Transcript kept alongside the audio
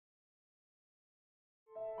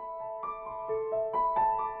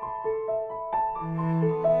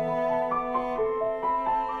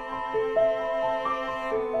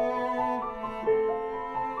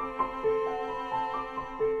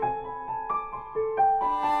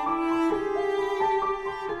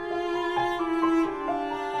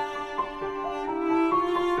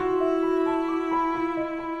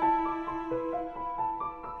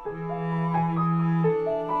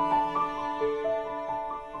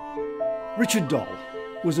Richard Doll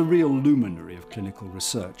was a real luminary of clinical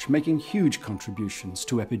research, making huge contributions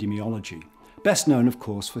to epidemiology, best known, of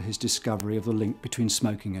course, for his discovery of the link between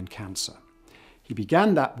smoking and cancer. He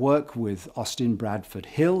began that work with Austin Bradford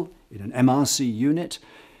Hill in an MRC unit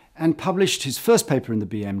and published his first paper in the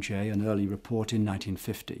BMJ, an early report, in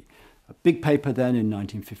 1950. A big paper then in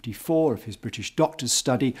 1954 of his British doctor's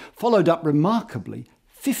study, followed up remarkably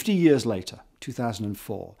 50 years later,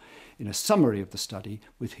 2004, in a summary of the study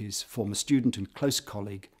with his former student and close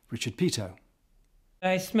colleague, Richard Peto.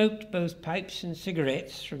 I smoked both pipes and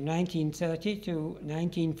cigarettes from 1930 to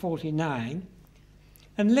 1949,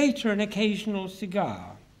 and later an occasional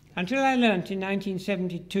cigar, until I learnt in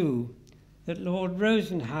 1972 that Lord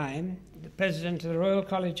Rosenheim, the president of the Royal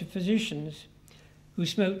College of Physicians, who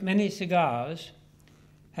smoked many cigars,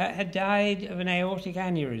 had died of an aortic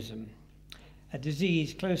aneurysm, a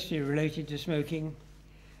disease closely related to smoking,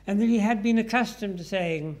 and that he had been accustomed to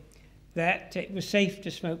saying that it was safe to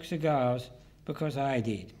smoke cigars because I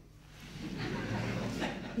did.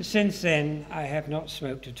 Since then, I have not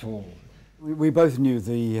smoked at all. We both knew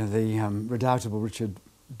the redoubtable Richard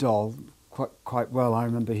Doll quite well. I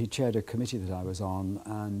remember he chaired a committee that I was on,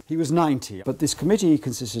 and he was 90. But this committee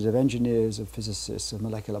consisted of engineers, of physicists, of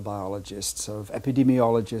molecular biologists, of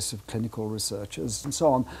epidemiologists, of clinical researchers, and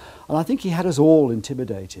so on. And I think he had us all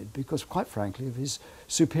intimidated because, quite frankly, of his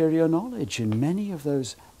superior knowledge in many of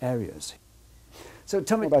those areas. So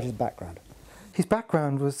tell me about his background. His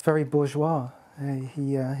background was very bourgeois.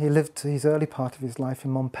 He lived his early part of his life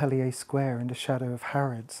in Montpellier Square in the shadow of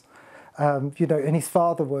Harrods. You know, and his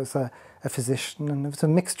father was a physician, and it was a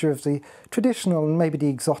mixture of the traditional and maybe the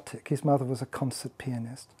exotic. His mother was a concert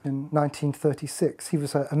pianist. In 1936, he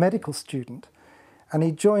was a medical student, and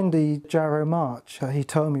he joined the Jarrow March. He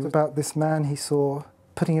told me about this man he saw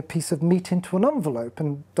putting a piece of meat into an envelope,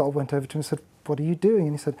 and Doll went over to him and said, "What are you doing?"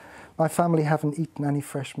 And he said, "My family haven't eaten any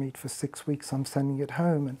fresh meat for 6 weeks, I'm sending it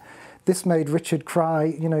home." And this made Richard cry,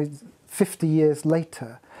 you know, 50 years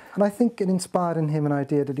later. And I think it inspired in him an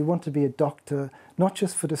idea that he wanted to be a doctor, not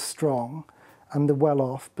just for the strong and the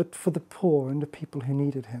well-off, but for the poor and the people who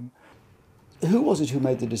needed him. Who was it who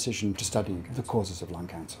made the decision to study the causes of lung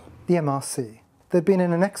cancer? The MRC. There'd been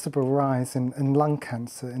an inexorable rise in lung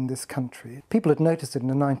cancer in this country. People had noticed it in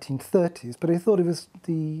the 1930s, but they thought it was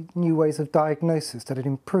the new ways of diagnosis that had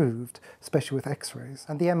improved, especially with X-rays.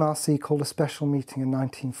 And the MRC called a special meeting in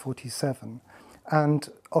 1947. And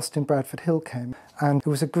Austin Bradford Hill came, and it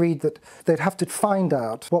was agreed that they'd have to find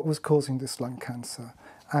out what was causing this lung cancer.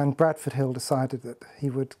 And Bradford Hill decided that he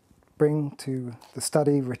would bring to the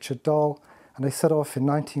study Richard Doll, and they set off in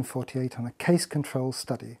 1948 on a case-control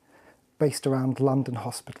study based around London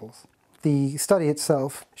hospitals. The study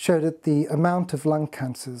itself showed that the amount of lung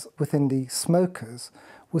cancers within the smokers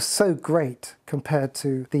was so great compared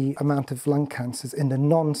to the amount of lung cancers in the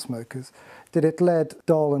non-smokers that it led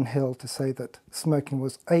Doll and Hill to say that smoking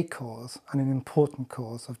was a cause and an important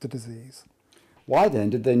cause of the disease. Why then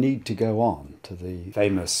did they need to go on to the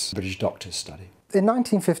famous British doctor's study? In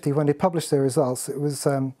 1950, when they published their results, it was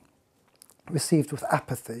received with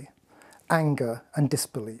apathy, anger and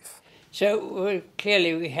disbelief. So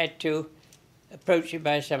clearly we had to approach it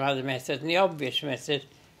by some other method, and the obvious method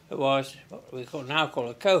was what we now call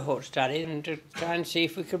a cohort study, and to try and see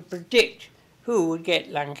if we could predict who would get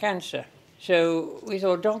lung cancer. So we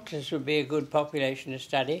thought doctors would be a good population to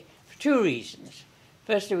study for two reasons.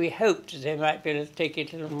 Firstly, we hoped that they might be able to take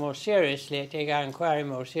it a little more seriously, take our inquiry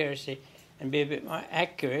more seriously, and be a bit more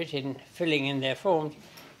accurate in filling in their forms.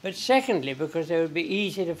 But secondly, because they would be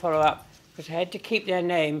easy to follow up, because they had to keep their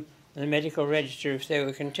name in the medical register if they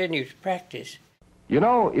would continue to practice. You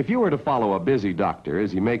know, if you were to follow a busy doctor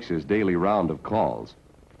as he makes his daily round of calls,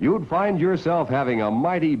 you'd find yourself having a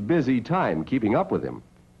mighty busy time keeping up with him.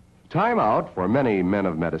 Time out for many men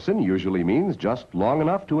of medicine usually means just long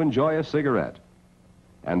enough to enjoy a cigarette.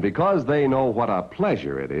 And because they know what a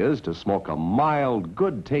pleasure it is to smoke a mild,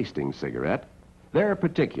 good-tasting cigarette, they're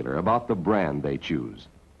particular about the brand they choose.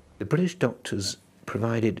 The British doctors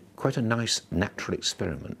provided quite a nice natural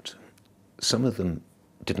experiment. Some of them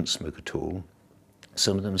didn't smoke at all.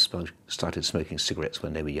 Some of them started smoking cigarettes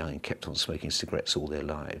when they were young and kept on smoking cigarettes all their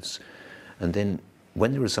lives. And then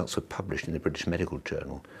when the results were published in the British Medical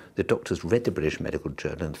Journal, the doctors read the British Medical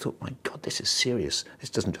Journal and thought, my God, this is serious. This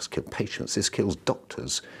doesn't just kill patients, this kills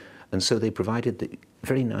doctors. And so they provided the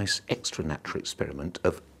very nice extra natural experiment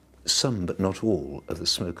of some, but not all, of the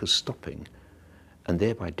smokers stopping, and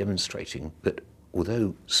thereby demonstrating that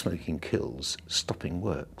although smoking kills, stopping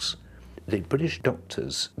works. The British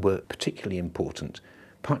doctors were particularly important,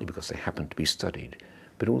 partly because they happened to be studied,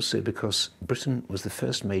 but also because Britain was the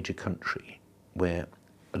first major country where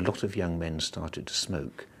a lot of young men started to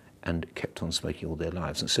smoke and kept on smoking all their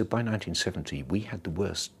lives. And so by 1970, we had the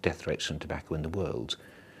worst death rates from tobacco in the world.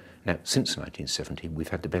 Now, since 1970, we've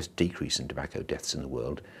had the best decrease in tobacco deaths in the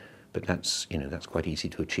world, but that's quite easy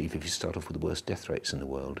to achieve if you start off with the worst death rates in the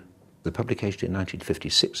world. The publication in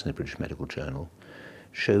 1956 in the British Medical Journal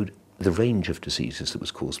showed the range of diseases that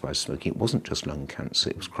was caused by smoking. It wasn't just lung cancer,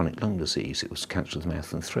 it was chronic lung disease, it was cancer of the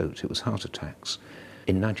mouth and throat, it was heart attacks.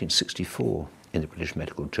 In 1964, in the British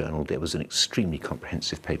Medical Journal, there was an extremely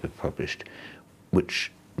comprehensive paper published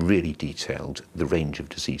which really detailed the range of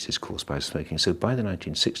diseases caused by smoking. So by the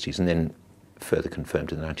 1960s, and then further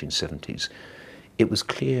confirmed in the 1970s, it was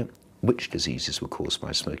clear which diseases were caused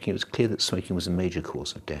by smoking. It was clear that smoking was a major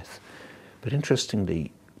cause of death. But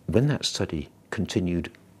interestingly, when that study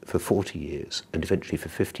continued for 40 years and eventually for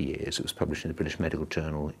 50 years, it was published in the British Medical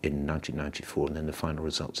Journal in 1994 and then the final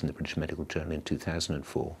results in the British Medical Journal in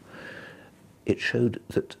 2004, it showed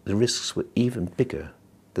that the risks were even bigger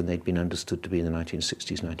than they'd been understood to be in the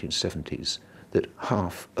 1960s, 1970s, that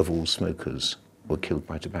half of all smokers were killed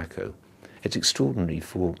by tobacco. It's extraordinary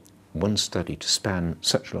for one study to span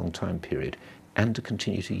such a long time period and to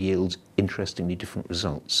continue to yield interestingly different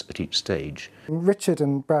results at each stage. Richard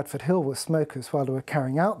and Bradford Hill were smokers while they were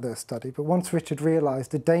carrying out their study, but once Richard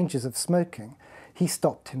realised the dangers of smoking, he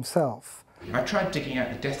stopped himself. I tried digging out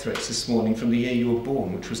the death rates this morning from the year you were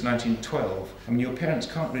born, which was 1912. I mean, your parents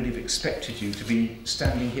can't really have expected you to be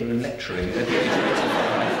standing here and lecturing at the age of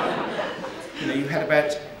 85. You know, you had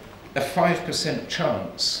about a 5%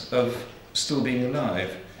 chance of still being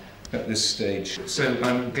alive at this stage. So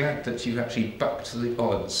I'm glad that you've actually bucked the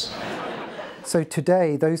odds. So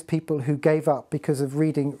today, those people who gave up because of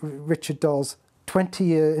reading Richard Doll's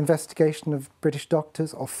 20-year investigation of British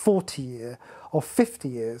doctors, or 40-year, or 50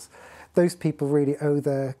 years, those people really owe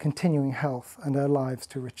their continuing health and their lives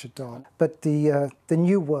to Richard Doll. But the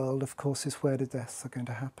new world, of course, is where the deaths are going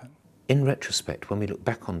to happen. In retrospect, when we look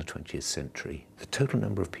back on the 20th century, the total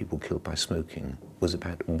number of people killed by smoking was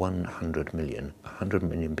about 100 million. 100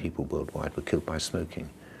 million people worldwide were killed by smoking.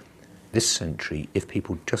 This century, if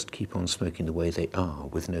people just keep on smoking the way they are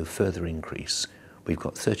with no further increase, we've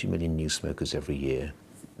got 30 million new smokers every year,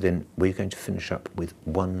 then we're going to finish up with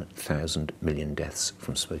 1,000 million deaths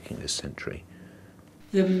from smoking this century.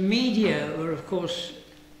 The media were, of course,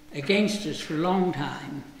 against us for a long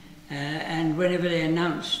time, and whenever they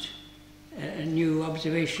announced a new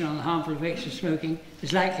observation on the harmful effects of smoking,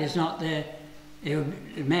 as likely as not the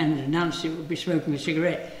man who announced it would be smoking a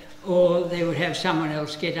cigarette, or they would have someone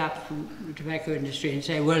else get up from the tobacco industry and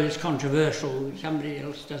say, well, it's controversial, somebody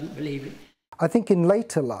else doesn't believe it. I think in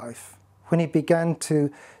later life, when he began to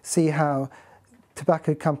see how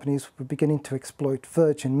tobacco companies were beginning to exploit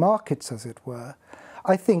virgin markets, as it were,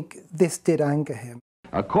 I think this did anger him.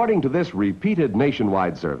 According to this repeated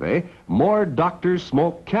nationwide survey, more doctors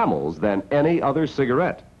smoke Camels than any other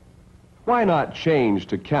cigarette. Why not change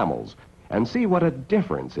to Camels and see what a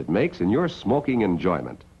difference it makes in your smoking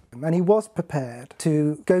enjoyment? And he was prepared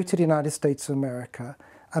to go to the United States of America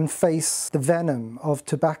and face the venom of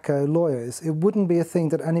tobacco lawyers. It wouldn't be a thing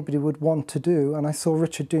that anybody would want to do, and I saw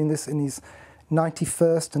Richard doing this in his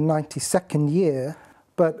 91st and 92nd year.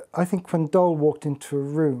 But I think when Dole walked into a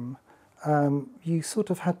room, you sort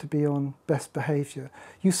of had to be on best behaviour.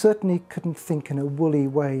 You certainly couldn't think in a woolly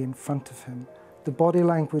way in front of him. The body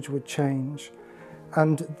language would change.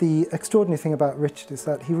 And the extraordinary thing about Richard is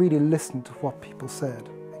that he really listened to what people said,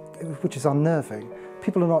 which is unnerving.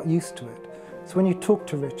 People are not used to it. So when you talked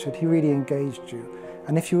to Richard, he really engaged you.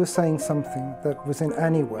 And if you were saying something that was in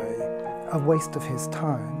any way a waste of his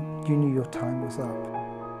time, you knew your time was up.